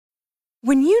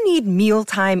When you need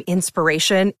mealtime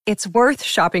inspiration, it's worth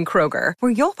shopping Kroger,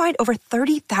 where you'll find over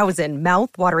 30,000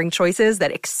 mouth-watering choices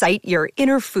that excite your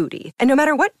inner foodie. And no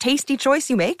matter what tasty choice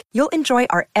you make, you'll enjoy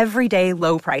our everyday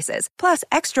low prices, plus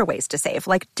extra ways to save,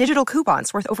 like digital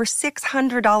coupons worth over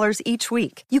 $600 each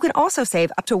week. You can also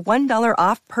save up to $1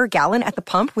 off per gallon at the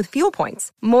pump with fuel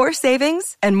points. More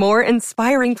savings and more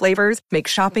inspiring flavors make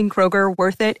shopping Kroger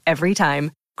worth it every time.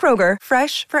 Kroger,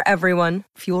 fresh for everyone.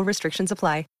 Fuel restrictions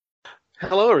apply.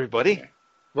 Hello, everybody.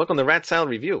 Welcome to Rat Salad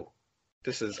Review.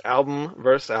 This is Album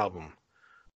vs. Album.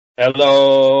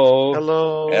 Hello.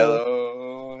 Hello.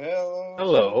 Hello.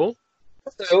 Hello.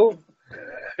 Hello.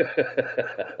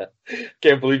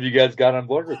 Can't believe you guys got on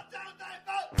board with me.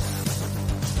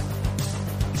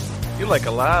 You like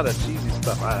a lot of cheesy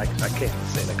stuff. I can't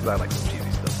say that because I like some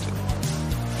cheesy stuff too.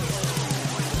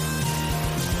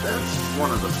 That's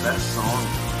one of the best songs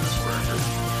on this record.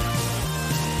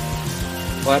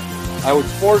 But I was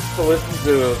forced to listen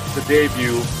to the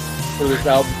debut for this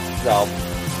album,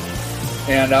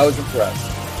 and I was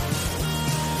impressed.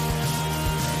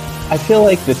 I feel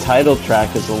like the title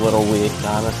track is a little weak,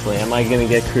 honestly. Am I going to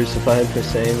get crucified for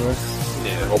saying this?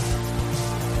 Yeah. Nope.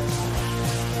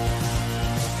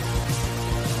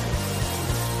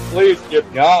 Please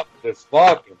get me off this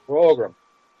fucking program.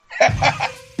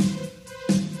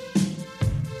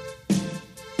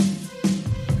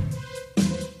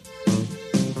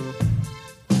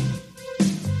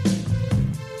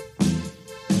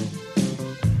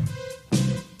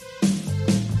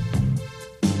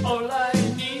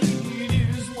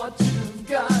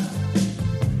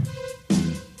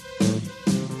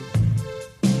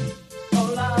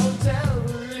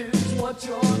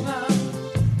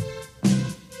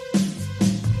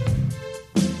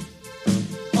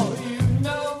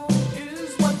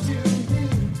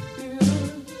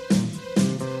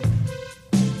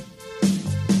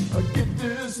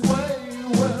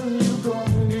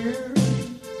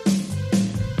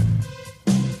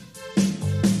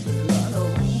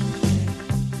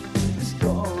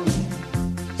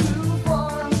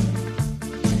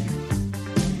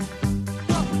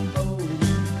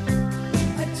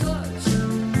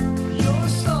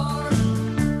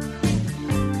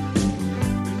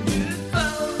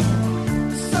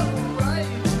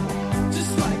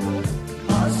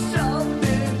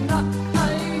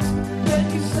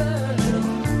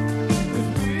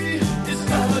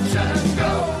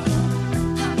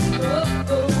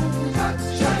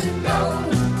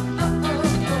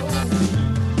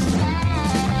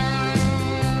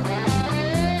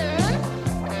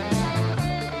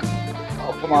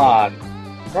 Come on.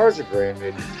 Cars are great.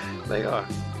 They are.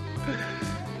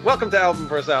 Welcome to Album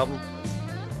vs. Album.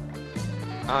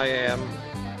 I am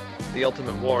the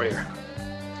Ultimate Warrior.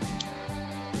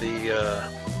 The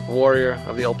warrior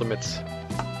of the Ultimates.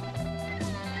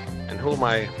 And who am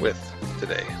I with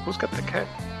today? Who's got the cat?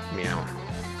 Meow.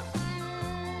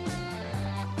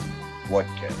 What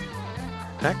cat?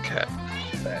 That cat.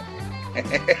 That.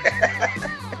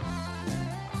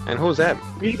 And who's that?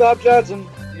 Me, Bob Johnson,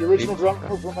 the original drummer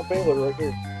from the Baylor right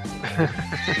here.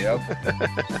 Yep.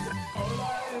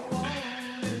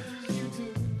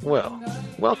 Well,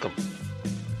 welcome.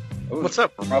 What's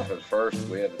up? Rough at first.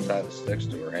 We had to tie the sticks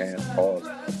to her hand. Pause.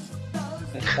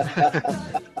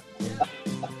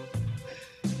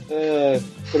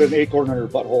 Put an acorn in her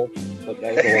butthole. But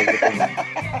that's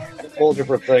a whole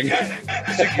different thing.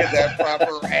 To get that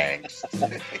proper angst.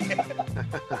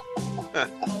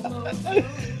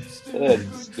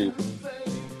 That's stupid.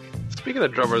 Speaking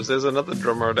of drummers, there's another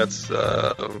drummer that's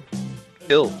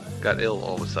ill. Got ill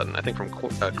all of a sudden. I think from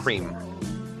Cream.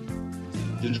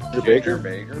 Ginger Baker?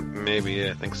 Maybe,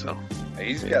 yeah, I think so.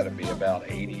 He's got to be about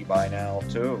 80 by now,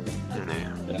 too.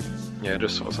 Yeah, I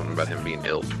just saw something about him being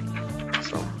ill.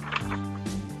 So,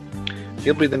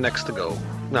 he'll be the next to go.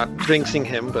 Not jinxing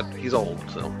him, but he's old,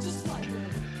 so.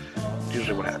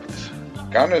 Usually what happens.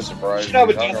 Kind of surprised he Should have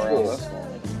a hung death around pool. this long.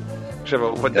 Should have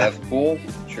a what Death pool?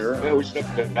 Sure. Yeah, we should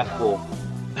have a death pool.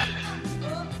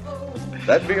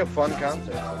 That'd be a fun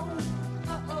concept.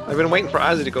 I've been waiting for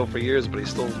Ozzy to go for years, but he's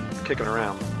still kicking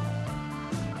around.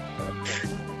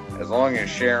 As long as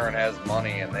Sharon has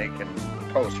money and they can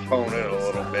postpone it a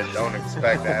little bit, don't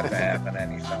expect that to happen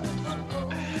anytime soon.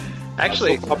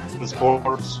 Actually, His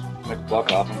corpse, make a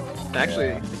buck off him.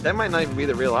 Actually, that might not even be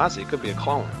the real Ozzy. It could be a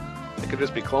clone. They could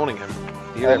just be cloning him.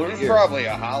 Well, there's probably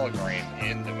a hologram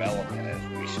in development as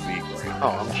we speak right now.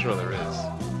 Oh, I'm sure there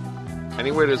is.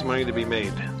 Anywhere there's money to be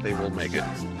made, they will make it.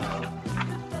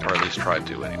 Or at least try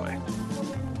to, anyway.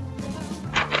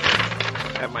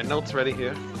 I have my notes ready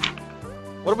here.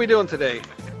 What are we doing today?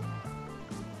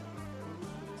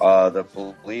 The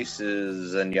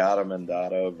Police's Zenyatta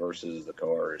Mandata versus the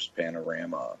Cars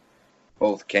Panorama.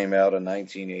 Both came out in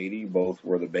 1980. Both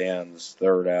were the band's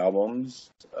third albums.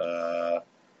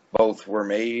 Both were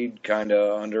made kind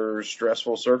of under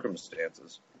stressful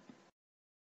circumstances.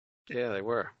 Yeah, they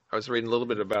were. I was reading a little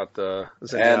bit about the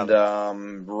Zenyatta.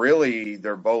 And really,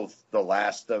 they're both the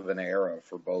last of an era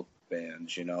for both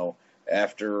bands, you know.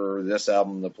 After this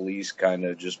album, the Police kind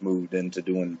of just moved into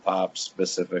doing pop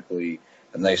specifically,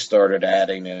 and they started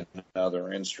adding in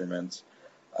other instruments.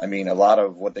 I mean, a lot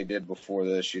of what they did before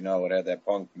this, you know, it had that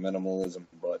punk minimalism,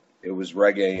 but it was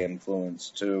reggae influence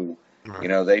too. Right. You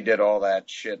know, they did all that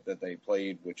shit that they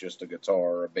played with just a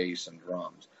guitar, a bass, and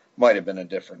drums. Might have been a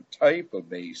different type of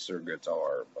bass or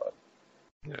guitar, but...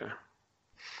 Yeah,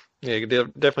 you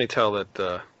could definitely tell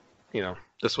that, you know,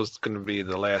 this was going to be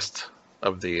the last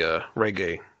of the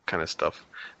reggae kind of stuff.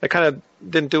 They kind of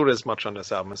didn't do it as much on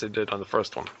this album as they did on the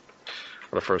first one,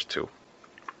 or the first two.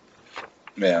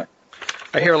 Yeah.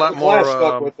 I hear a lot more.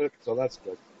 Stuck with it, so that's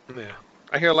good. Yeah,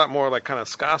 I hear a lot more like kind of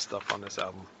ska stuff on this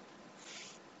album.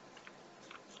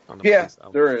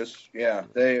 There is. Yeah,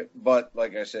 but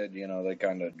like I said, you know, they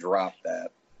kind of dropped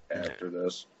that after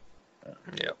this.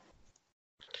 Yeah.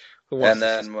 And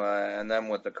then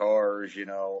with the Cars, you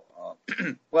know,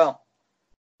 well,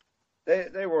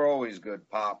 they were always good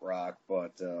pop rock,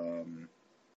 but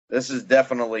this is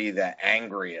definitely the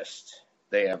angriest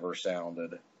they ever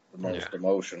sounded. The most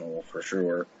emotional, for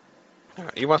sure.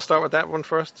 You want to start with that one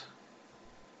first?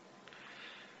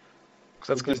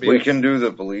 That's going to be. We can do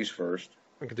the Police first.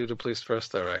 We can do the Police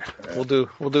first. All right. Yeah. We'll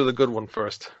do the good one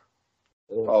first.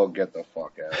 Oh, get the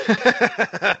fuck out!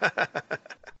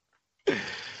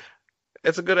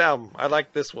 It's a good album. I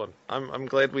like this one. I'm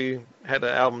glad we had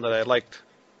an album that I liked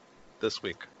this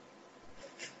week.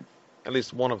 At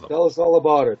least one of them. Tell us all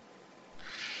about it.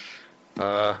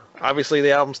 Obviously,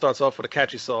 the album starts off with a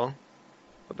catchy song.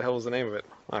 What the hell was the name of it?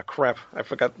 Ah, crap. I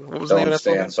forgot. What was the name of that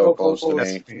song? Don't Stand So Close to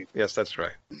Me. Yes, that's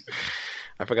right.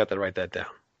 I forgot to write that down.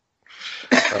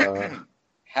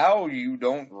 How you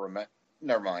don't remember?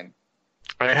 Never mind.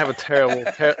 I have a terrible...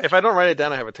 if I don't write it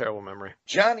down, I have a terrible memory.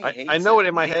 Johnny hates I know it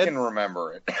in my head. He can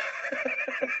remember it.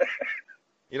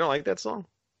 You don't like that song?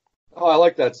 Oh, I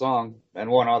like that song. And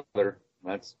one other.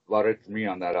 That's about it for me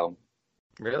on that album.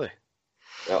 Really?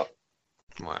 Yeah.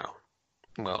 Wow.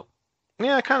 Well,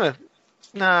 yeah, I kind of...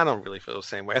 Nah, I don't really feel the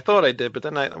same way. I thought I did, but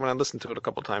then when I listened to it a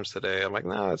couple times today, I'm like,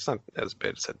 no, it's not as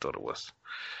bad as I thought it was.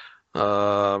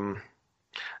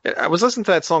 I was listening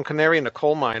to that song, Canary in the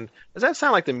Coal Mine. Does that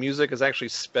sound like the music is actually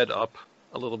sped up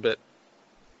a little bit?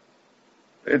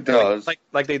 It does.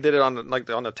 Like they did it on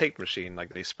the tape machine,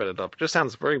 like they sped it up. It just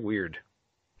sounds very weird.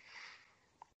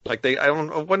 Like I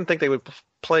wouldn't think they would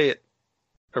play it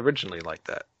originally like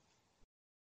that.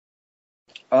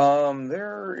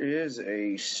 There is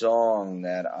a song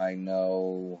that I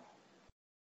know.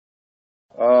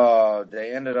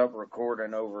 They ended up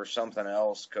recording over something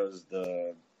else because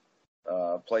the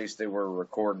place they were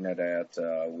recording it at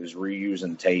was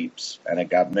reusing tapes, and it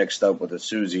got mixed up with the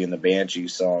Susie and the Banshee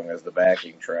song as the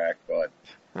backing track, but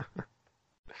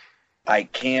I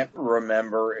can't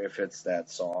remember if it's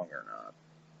that song or not.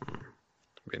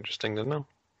 Be interesting to know.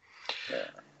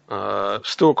 Yeah.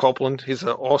 Stuart Copeland, he's an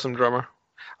awesome drummer.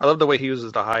 I love the way he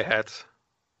uses the hi-hats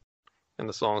in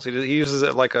the songs. He uses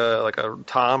it like a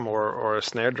tom or a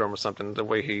snare drum or something. The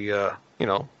way he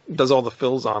does all the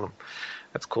fills on them.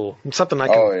 That's cool. It's something I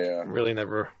can really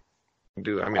never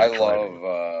do. I mean, I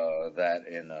love that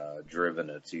in Driven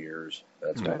to Tears.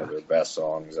 That's one of their best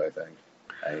songs, I think.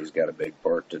 And he's got a big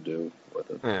part to do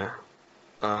with it. Yeah.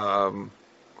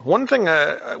 One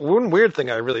weird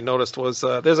thing I really noticed was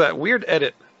there's that weird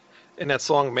edit in that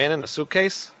song "Man in a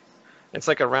Suitcase." It's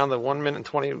like around the 1 minute and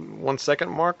 21 second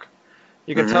mark.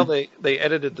 You can tell they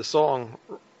edited the song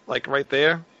like right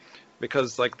there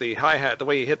because like the hi-hat, the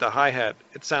way you hit the hi-hat,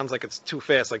 it sounds like it's too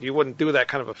fast. Like you wouldn't do that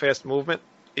kind of a fast movement.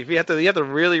 You have to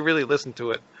really, really listen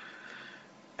to it,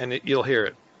 and you'll hear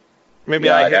it. Maybe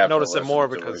I notice it more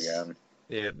because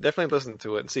definitely listen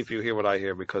to it and see if you hear what I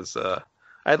hear because I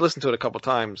had listened to it a couple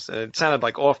times and it sounded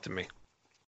like off to me,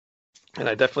 and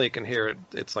I definitely can hear it.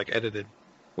 It's like edited.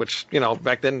 Which,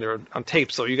 back then they're on tape,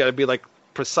 so you got to be like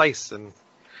precise, and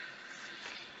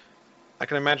I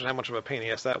can imagine how much of a pain in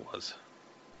the ass that was.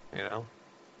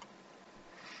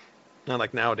 Not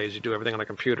like nowadays you do everything on a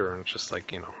computer and it's just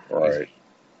like, Right.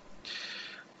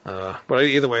 But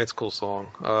either way, it's a cool song.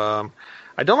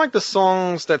 I don't like the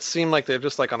songs that seem like they're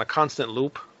just like on a constant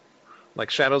loop, like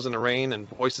Shadows in the Rain and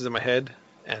Voices in My Head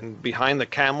and Behind the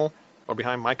Camel or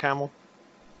Behind My Camel.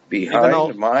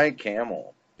 Behind My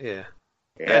Camel. Yeah.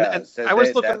 Yeah, I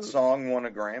was looking. That song won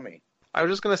a Grammy. I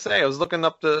was just gonna say, I was looking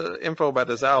up the info about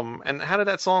this album, and how did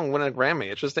that song win a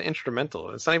Grammy? It's just an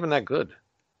instrumental. It's not even that good.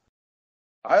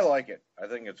 I like it. I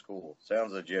think it's cool.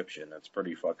 Sounds Egyptian. It's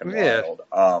pretty fucking Yeah.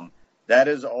 wild. That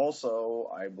is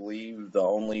also, I believe, the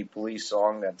only Police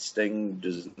song that Sting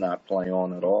does not play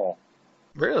on at all.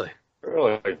 Really?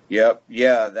 Really? Yep.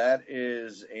 Yeah, that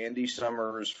is Andy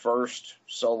Summers' first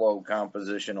solo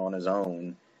composition on his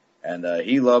own. And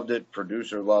he loved it,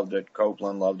 producer loved it,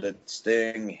 Copeland loved it,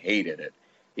 Sting hated it.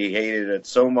 He hated it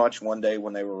so much one day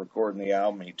when they were recording the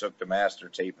album, he took the master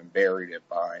tape and buried it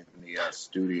behind the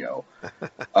studio.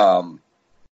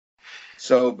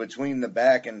 So between the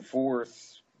back and forth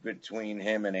between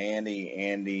him and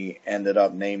Andy ended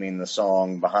up naming the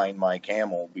song Behind My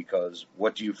Camel, because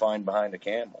what do you find behind a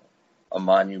camel? A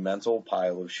monumental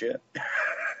pile of shit.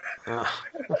 Oh.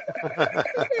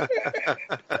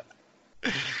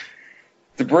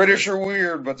 The British are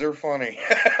weird, but they're funny.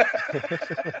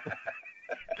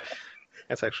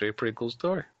 That's actually a pretty cool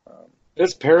story.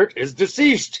 This parrot is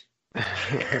deceased.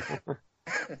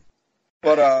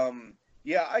 But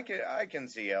yeah, I can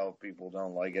see how people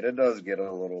don't like it. It does get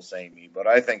a little samey, but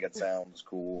I think it sounds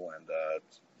cool and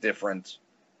it's different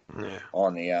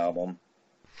on the album.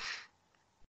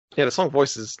 Yeah, the song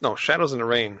Voices, no, Shadows in the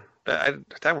Rain. That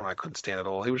one I couldn't stand at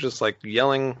all. He was just like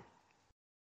yelling,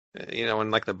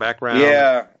 in like the background.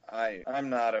 Yeah, I'm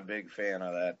not a big fan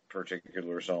of that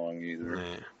particular song either.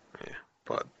 Yeah,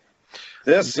 but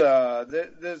this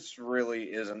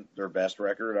really isn't their best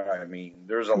record. I mean,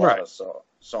 there's a lot of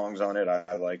songs on it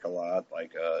I like a lot,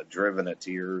 like Driven to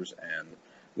Tears and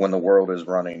When the World is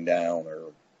Running Down are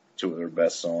two of their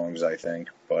best songs, I think.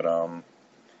 But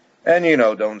and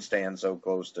Don't Stand So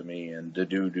Close to Me and Da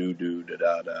Do Do Do Da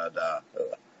Da Da Da.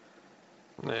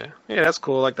 Yeah, that's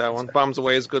cool. I like that one. Bombs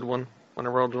Away is a good one. When the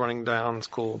World's Running Down is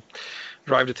cool.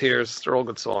 Drive to Tears, they're all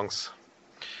good songs.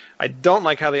 I don't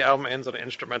like how the album ends on an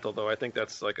instrumental, though. I think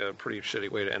that's like a pretty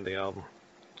shitty way to end the album.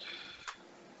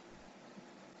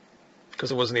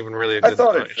 Because it wasn't even really a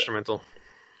good instrumental.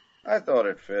 I thought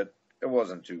it fit. It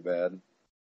wasn't too bad.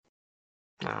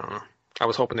 I don't know. I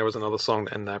was hoping there was another song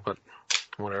to end that, but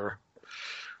whatever.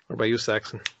 What about you,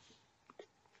 Saxon?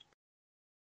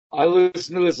 I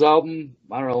listened to this album,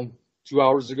 I don't know, 2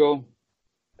 hours ago,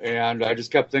 and I just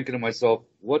kept thinking to myself,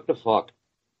 what the fuck?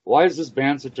 Why is this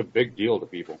band such a big deal to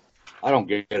people? I don't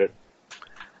get it.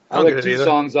 I like two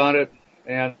songs on it,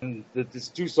 and these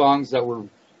two songs that were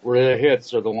the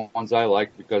hits are the ones I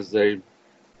like because they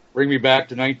bring me back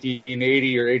to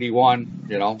 1980 or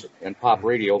 81, and pop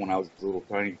radio when I was a little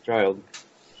tiny child.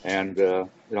 And,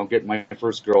 getting my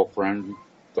first girlfriend,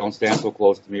 Don't Stand So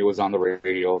Close to Me was on the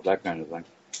radio, that kind of thing.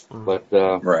 But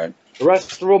right. The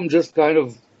rest of them just kind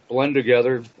of blend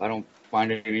together. I don't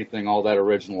find anything all that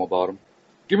original about them.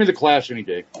 Give me The Clash any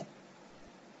day.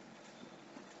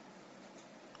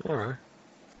 All right.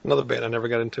 Another band I never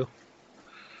got into.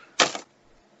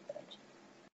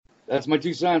 That's my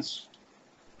 2 cents.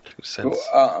 2 cents.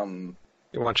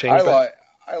 You want to change that?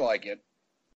 I like it.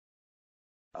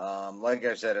 Like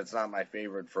I said, it's not my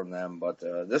favorite from them, but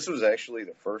this was actually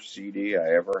the first CD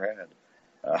I ever had.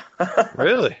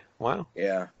 Really? Wow.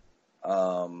 Yeah.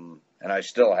 And I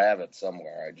still have it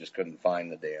somewhere. I just couldn't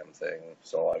find the damn thing,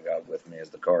 so I got with me as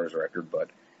the Cars record. But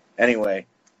anyway,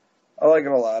 I like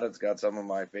it a lot. It's got some of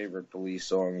my favorite Police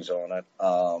songs on it.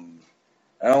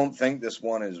 I don't think this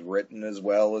one is written as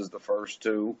well as the first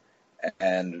two.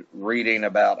 And reading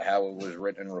about how it was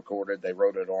written and recorded, they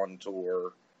wrote it on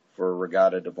tour for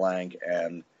Regatta de Blanc,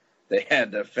 and they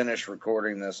had to finish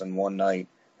recording this in one night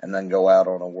and then go out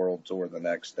on a world tour the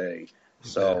next day.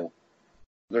 So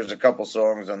there's a couple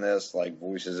songs on this, like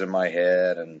Voices in My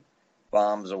Head and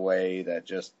Bombs Away, that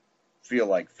just feel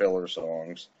like filler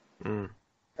songs.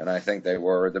 And I think they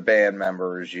were. The band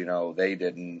members, they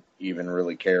didn't even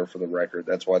really care for the record.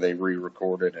 That's why they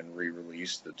re-recorded and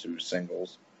re-released the 2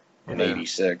 singles in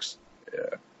 86.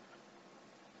 Yeah.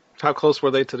 How close were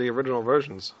they to the original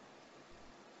versions?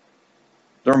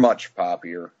 They're much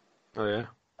poppier. Oh, yeah?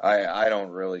 I don't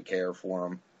really care for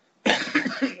them,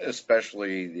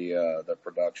 especially the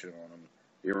production on them.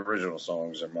 The original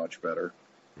songs are much better.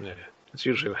 Yeah, that's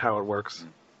usually how it works.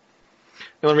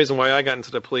 The only reason why I got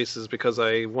into the Police is because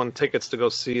I won tickets to go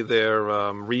see their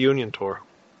reunion tour.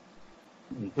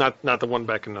 Not the one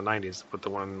back in the 90s, but the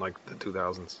one in like the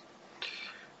 2000s.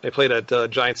 They played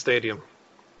at Giant Stadium.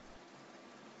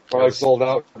 Probably sold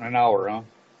out in an hour, huh?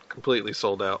 Completely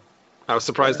sold out. I was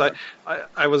surprised.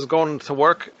 I was going to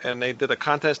work, and they did a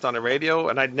contest on the radio,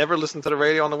 and I'd never listened to the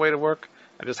radio on the way to work.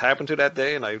 I just happened to that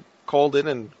day, and I called in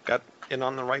and got in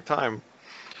on the right time.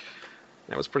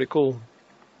 That was pretty cool.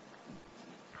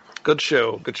 Good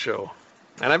show.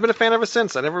 And I've been a fan ever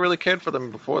since. I never really cared for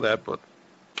them before that, but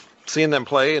seeing them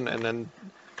play and then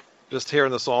just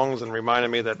hearing the songs and reminding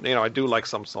me that, I do like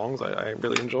some songs. I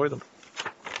really enjoy them.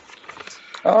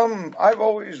 I've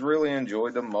always really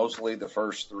enjoyed them, mostly the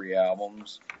first 3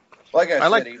 albums. Like I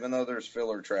said, even though there's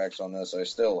filler tracks on this, I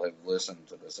still have listened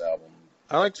to this album.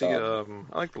 I like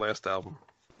the last album.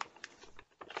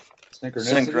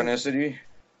 Synchronicity?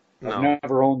 No. I've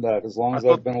never owned that as long as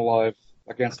I've been alive.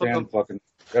 I can't stand fucking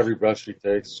every breath she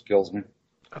takes kills me.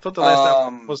 I thought the last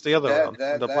album was the other one.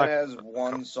 That has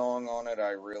one song on it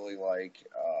I really like.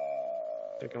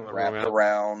 Wrapped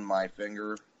Around My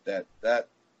Finger.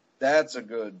 That's a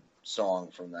good song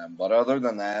from them. But other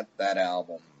than that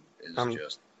album is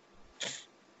just...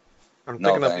 I'm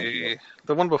thinking of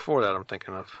the one before that I'm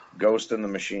thinking of. Ghost in the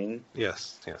Machine?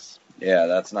 Yes. Yeah,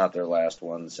 that's not their last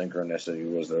one.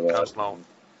 Synchronicity was their last one.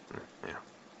 Yeah.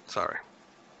 Sorry.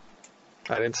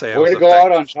 I didn't say I was. Way to go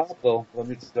out on top, though, let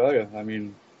me tell you. I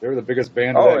mean, they were the biggest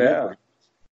band of that year.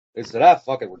 They said,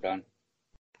 fuck it, we're done.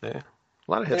 Yeah.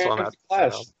 A lot of hits on that.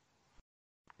 Clash.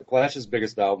 The Clash's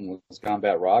biggest album was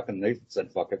Combat Rock, and they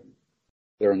said, fuck it.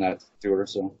 They're in that tour,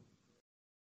 so.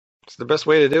 It's the best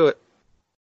way to do it.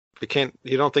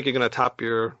 You don't think you're going to top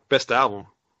your best album.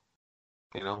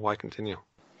 Why continue?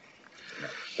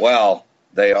 Well,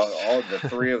 all the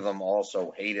 3 of them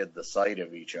also hated the sight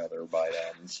of each other by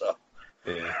then, so.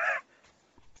 Yeah.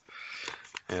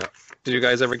 Did you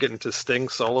guys ever get into Sting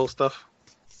solo stuff?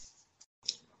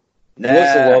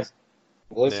 Nah.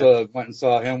 Melissa went and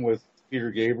saw him with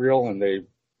Peter Gabriel, and they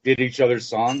did each other's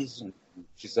songs, and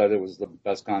she said it was the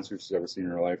best concert she's ever seen in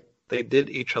her life. They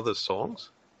did each other's songs?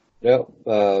 Yeah,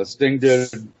 Sting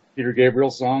did Peter Gabriel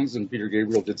songs, and Peter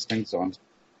Gabriel did Sting songs.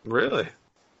 Really?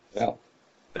 Yeah.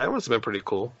 That must have been pretty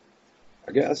cool.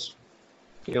 I guess.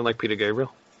 You don't like Peter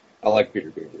Gabriel? I like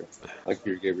Peter Gabriel. I like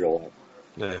Peter Gabriel a lot.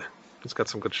 Yeah, he's got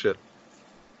some good shit.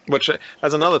 Which,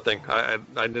 that's another thing. I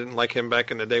didn't like him back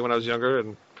in the day when I was younger,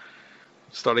 and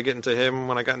started getting to him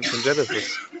when I got into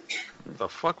Genesis. What the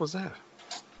fuck was that?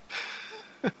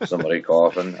 Somebody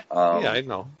coughing. Yeah, I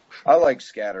know. I like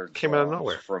Scattered Came out of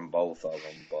nowhere from both of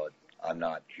them, but I'm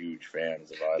not huge fans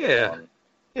of either one.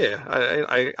 Yeah,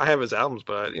 I have his albums,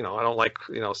 but I don't like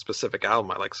a specific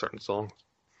album. I like certain songs.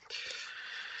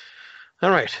 All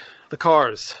right, The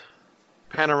Cars,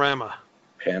 Panorama.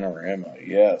 Panorama,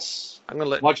 yes.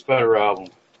 Much better album.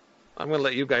 I'm gonna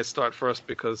let you guys start first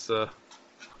because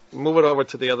move it over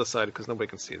to the other side because nobody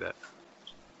can see that.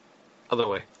 Other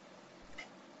way.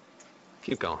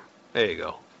 Keep going. There you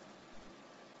go.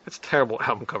 It's a terrible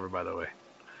album cover, by the way.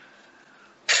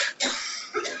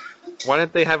 Why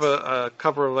didn't they have a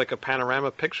cover of like a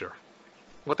panorama picture?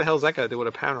 What the hell's that got to do with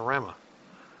a panorama?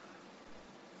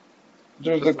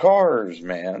 They're the Cars,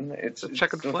 man. It's a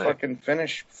checkered flag. Fucking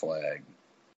Finnish flag.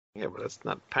 Yeah, but it's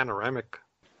not panoramic.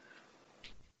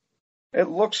 It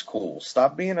looks cool.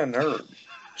 Stop being a nerd.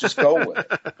 Just go with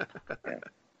it.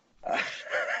 I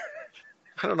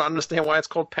don't understand why it's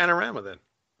called Panorama then.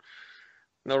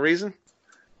 No reason?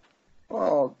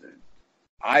 Well,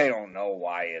 I don't know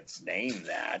why it's named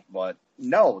that, but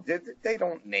no, they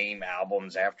don't name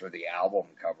albums after the album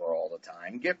cover all the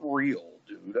time. Get real,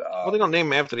 dude. Well, they don't name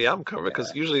them after the album cover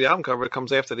because usually the album cover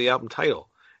comes after the album title.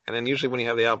 And then usually when you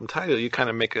have the album title, you kind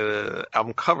of make an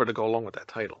album cover to go along with that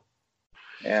title.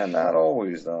 Yeah, not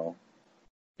always, though.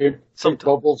 Sometimes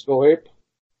Bubbles go ape?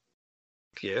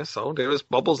 Yeah, so there's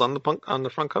Bubbles on the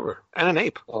front cover. And an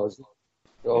ape. Oh,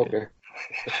 okay.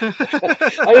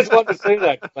 I just wanted to say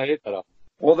that because I hate that album.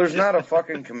 Well, there's not a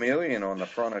fucking chameleon on the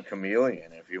front of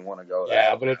Chameleon if you want to go there.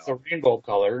 Yeah, but it's a rainbow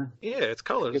color. Yeah, it's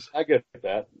colors. I get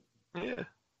that. Yeah,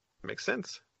 makes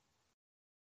sense.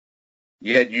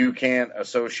 Yet you can't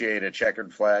associate a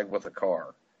checkered flag with a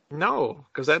car. No,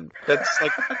 because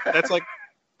that's like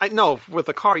I know with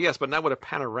a car, yes, but not with a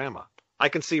panorama. I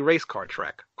can see race car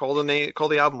track. Call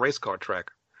the album race car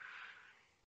track,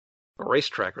 or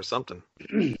racetrack or something.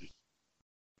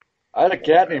 I had a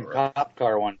cat named Cop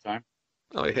Car one time.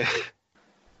 Oh yeah,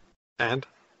 and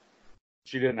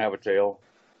she didn't have a tail.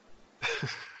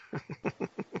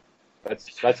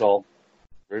 That's all.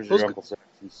 There's your Uncle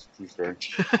Saxon's true story.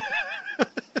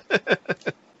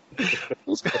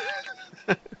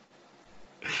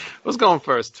 Who's going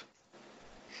first?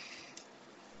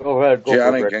 Go ahead.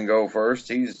 Johnny can go first.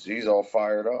 He's all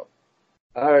fired up.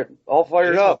 All right, all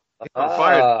fired up.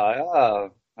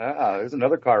 Fired. Yeah. There's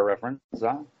another car reference.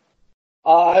 Huh?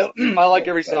 I like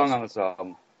every song on this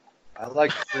album. I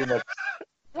like pretty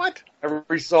much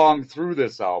every song through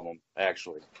this album.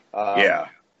 Actually, yeah.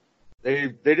 They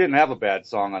didn't have a bad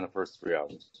song on the first 3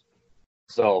 albums.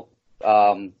 So,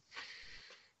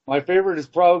 my favorite is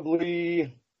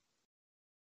probably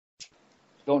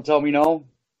Don't Tell Me No,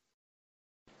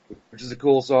 which is a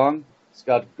cool song. It's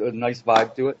got a nice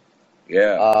vibe to it.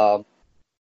 Yeah.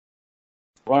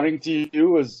 Running to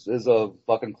You is a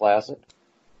fucking classic.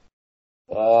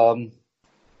 Yeah,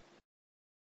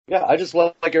 I just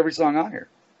like every song on here.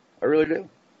 I really do.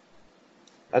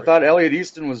 I thought Elliot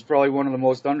Easton was probably one of the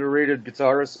most underrated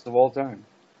guitarists of all time.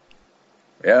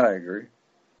 Yeah, I agree.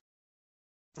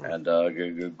 And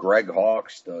Greg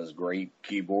Hawkes does great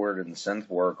keyboard and synth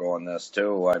work on this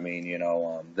too. I mean,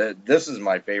 this is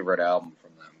my favorite album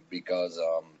from them because,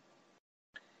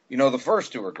 the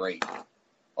first two are great.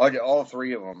 All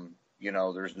three of them,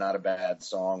 there's not a bad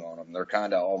song on them. They're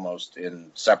kind of almost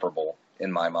inseparable in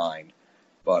my mind.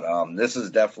 But this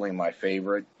is definitely my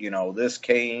favorite. This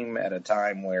came at a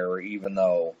time where even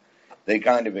though they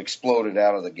kind of exploded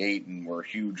out of the gate and were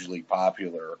hugely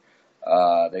popular,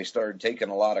 they started taking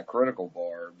a lot of critical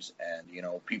barbs, and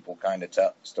people kind of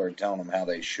started telling them how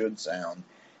they should sound,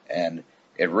 and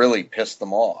it really pissed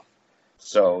them off.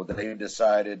 So they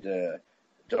decided to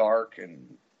dark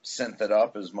and synth it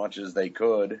up as much as they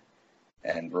could,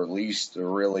 and released a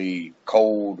really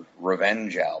cold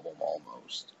revenge album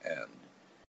almost, and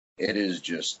it is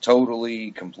just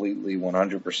totally, completely,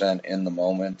 100% in the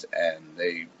moment, and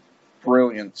they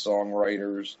brilliant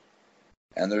songwriters.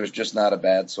 And there's just not a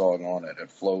bad song on it.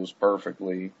 It flows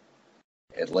perfectly.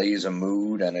 It lays a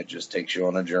mood, and it just takes you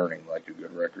on a journey like a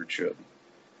good record should.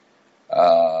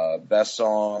 Best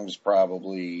songs,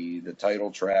 probably the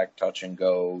title track, Touch and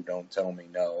Go, Don't Tell Me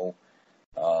No.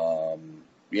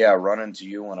 Running to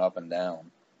You and Up and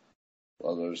Down.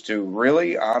 Well, those two.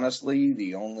 Really, honestly,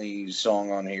 the only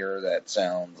song on here that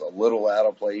sounds a little out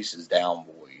of place is Down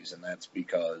Boys, and that's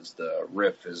because the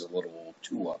riff is a little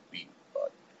too upbeat.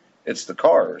 It's the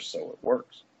Cars, so it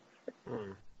works.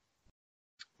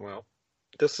 Well,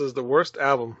 this is the worst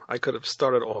album I could have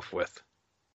started off with.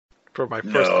 For my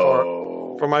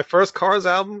first Cars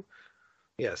album,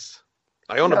 yes.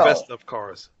 I own a best of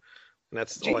Cars, and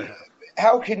that's all I have.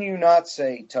 How can you not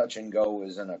say Touch and Go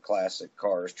isn't a classic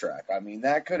Cars track? I mean,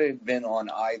 that could have been on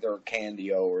either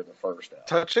Candio or the first album.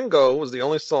 Touch and Go was the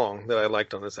only song that I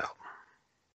liked on this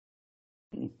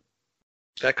album.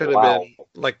 That could have been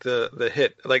like the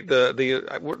hit, like the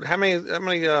how many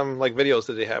like videos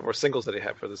did he have or singles did he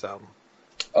have for this album?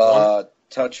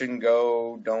 Touch and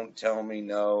Go, Don't Tell Me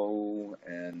No,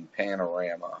 and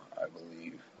Panorama, I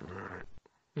believe. Right.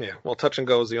 Yeah, well, Touch and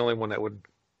Go is the only one that would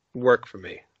work for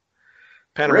me.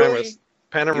 Panorama. Really?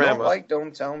 You don't like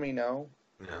Don't Tell Me No?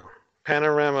 No.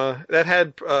 Panorama, that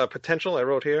had potential. I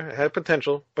wrote here, it had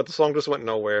potential, but the song just went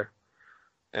nowhere,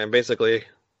 and basically,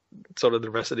 so did the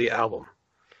rest of the album.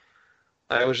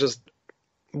 I was just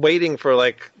waiting for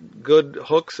like good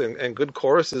hooks and good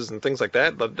choruses and things like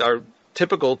that are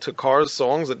typical to Cars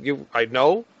songs that I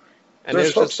know. And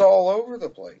there's hooks all over the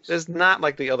place. There's not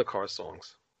like the other Cars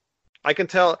songs. I can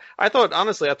tell. I thought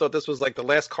this was like the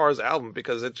last Cars album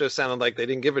because it just sounded like they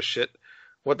didn't give a shit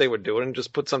what they were doing and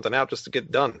just put something out just to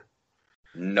get done.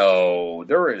 No,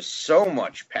 there is so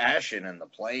much passion in the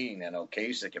playing and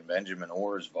Ocasek and Benjamin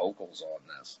Orr's vocals on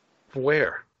this.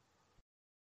 Where?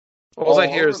 All I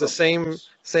hear is the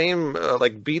same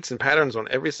like beats and patterns on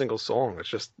every single song. It's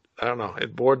just, I don't know,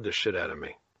 it bored the shit out of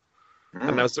me.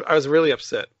 And I was really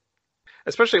upset.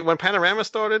 Especially when Panorama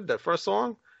started, that first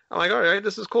song, I'm like, all right,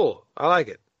 this is cool. I like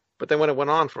it. But then when it went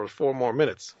on for 4 more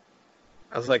minutes,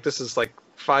 I was like, this is like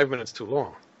 5 minutes too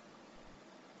long.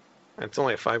 And it's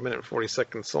only a 5-minute and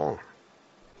 40-second song.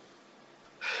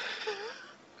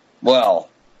 Well,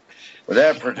 with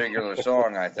that particular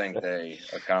song, I think they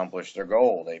accomplished their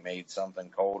goal. They made something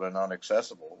cold and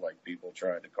inaccessible, like people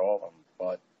tried to call them,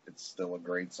 but it's still a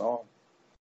great song.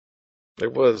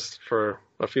 It was for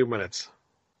a few minutes.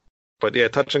 But yeah,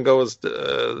 Touch and Go is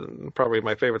probably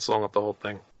my favorite song of the whole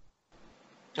thing.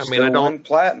 I mean, I don't win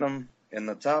platinum in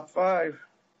the top 5.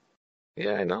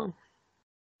 Yeah, I know.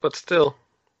 But still,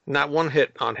 not one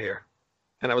hit on here.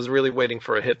 And I was really waiting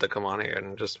for a hit to come on here,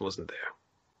 and it just wasn't there.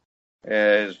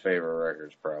 Yeah, his favorite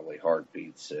record's probably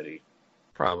Heartbeat City.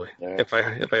 Probably, yeah. If I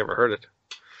ever heard it.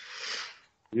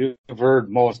 You've heard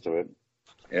most of it.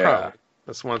 Yeah. Probably.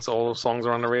 That's once all those songs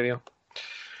are on the radio.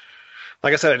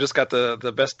 Like I said, I just got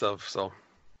the best of, so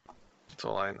that's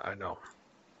all I know.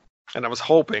 And I was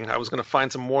hoping I was going to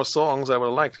find some more songs I would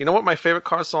have liked. You know what my favorite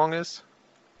Cars song is?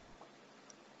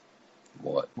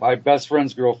 What? My Best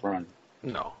Friend's Girlfriend.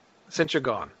 No. Since You're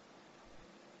Gone.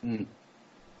 It's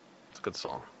a good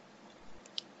song.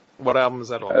 What album is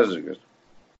that on? That is a good.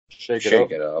 Shake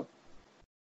It Up.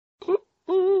 Ooh,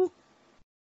 ooh.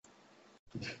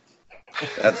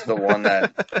 That's the one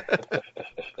that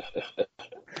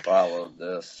followed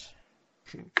this.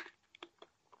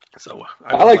 So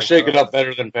I like Shake It Up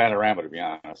better than Panorama, to be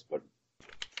honest, but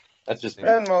that's just me.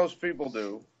 And most people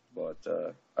do, but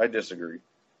I disagree.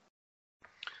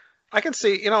 I can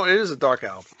see, it is a dark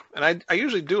album, and I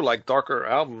usually do like darker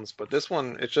albums, but this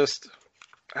one, it's just,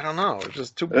 I don't know, it's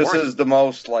just too boring. This is the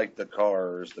most like the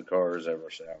Cars ever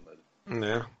sounded.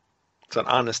 Yeah, it's an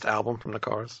honest album from the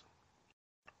Cars.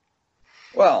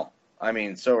 Well, I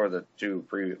mean, so are the two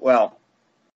previous. Well,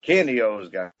 Candy O's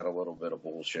got a little bit of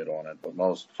bullshit on it, but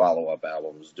most follow-up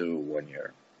albums do when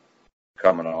you're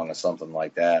coming on to something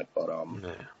like that. But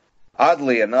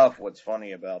oddly enough, what's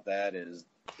funny about that is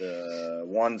the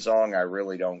one song I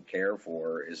really don't care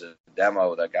for is a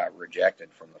demo that got rejected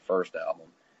from the first album.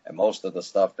 And most of the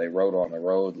stuff they wrote on the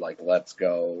road, like Let's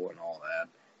Go and all that,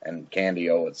 and Candy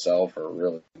O itself are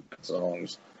really good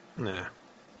songs. Yeah.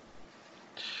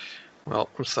 Well,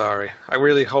 I'm sorry. I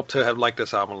really hope to have liked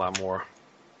this album a lot more,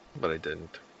 but I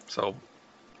didn't. So,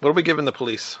 what are we giving The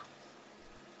Police?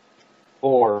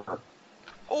 4.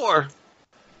 4?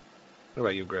 What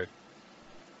about you, Greg?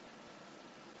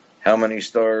 How many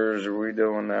stars are we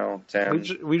doing now?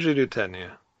 10? We usually do 10, yeah.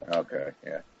 Okay,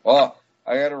 yeah. Well,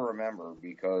 I got to remember,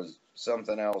 because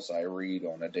something else I read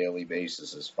on a daily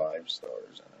basis is 5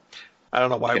 stars. I don't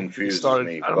know why we started.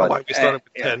 Me, I don't know why we started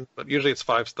with 10, but usually it's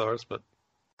 5 stars. But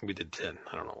we did 10.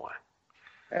 I don't know why.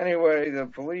 Anyway, The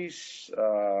Police,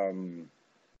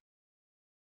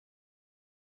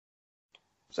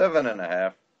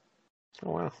 7.5. Oh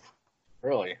wow!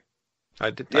 Really?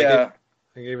 I did. Yeah.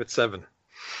 I gave it 7.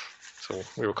 So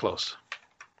we were close.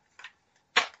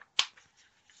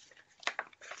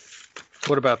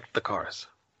 What about the Cars?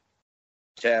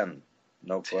 10.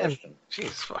 No 10. question.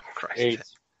 Jeez, fucking Christ. 8.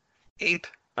 8.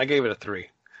 I gave it a 3.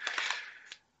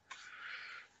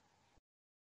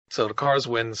 So the Cars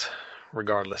wins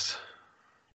regardless.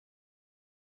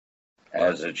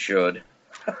 As it should.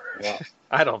 Yeah.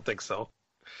 I don't think so.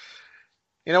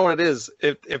 You know what it is?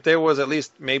 If there was at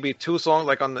least maybe 2 songs,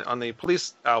 like on the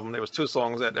Police album, there was 2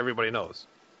 songs that everybody knows,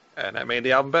 and that made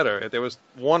the album better. If there was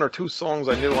 1 or 2 songs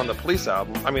I knew on the Police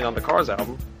album, on the Cars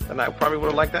album, then I probably would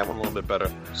have liked that one a little bit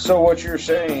better. So what you're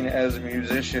saying as a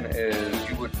musician is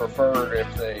you would prefer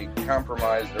if they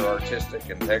compromise their artistic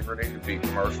integrity to be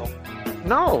commercial?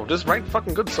 No, just write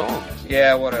fucking good songs.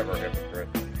 Yeah, whatever, hypocrite.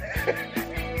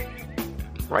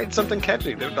 Write something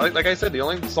catchy. Like I said, the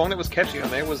only song that was catchy on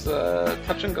there was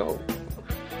Touch and Go.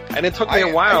 And it took me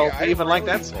a while to even like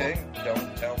that song.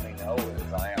 Don't Tell Me No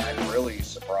is. I'm really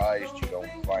surprised you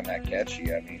don't find that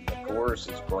catchy. I mean, the chorus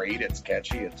is great. It's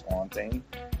catchy. It's haunting.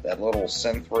 That little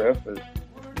synth riff is...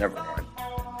 Never mind.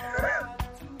 I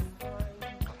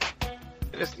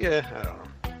don't know.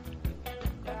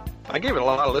 I gave it a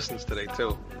lot of listens today,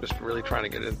 too. Just really trying to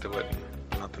get into it.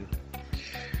 Nothing.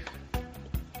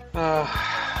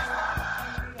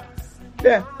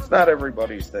 Yeah, it's not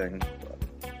everybody's thing.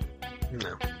 But...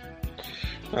 No.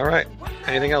 All right.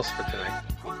 Anything else for tonight?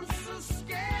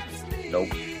 Nope.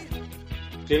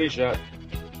 Titty shot.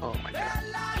 Oh my god.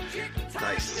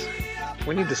 Nice.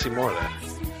 We need to see more of that.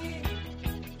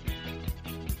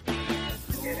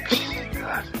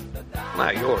 God.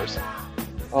 Not yours.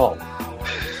 Oh.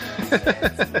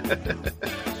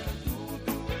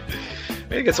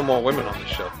 Maybe get some more women on the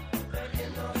show.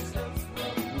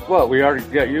 Well, we already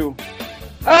got you.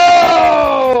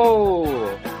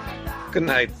 Oh! Good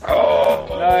night. Oh!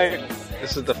 Good night.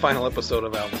 This is the final episode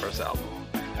of Album vs. Album.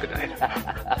 Good night.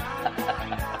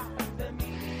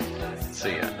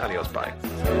 See ya. Adios. Bye.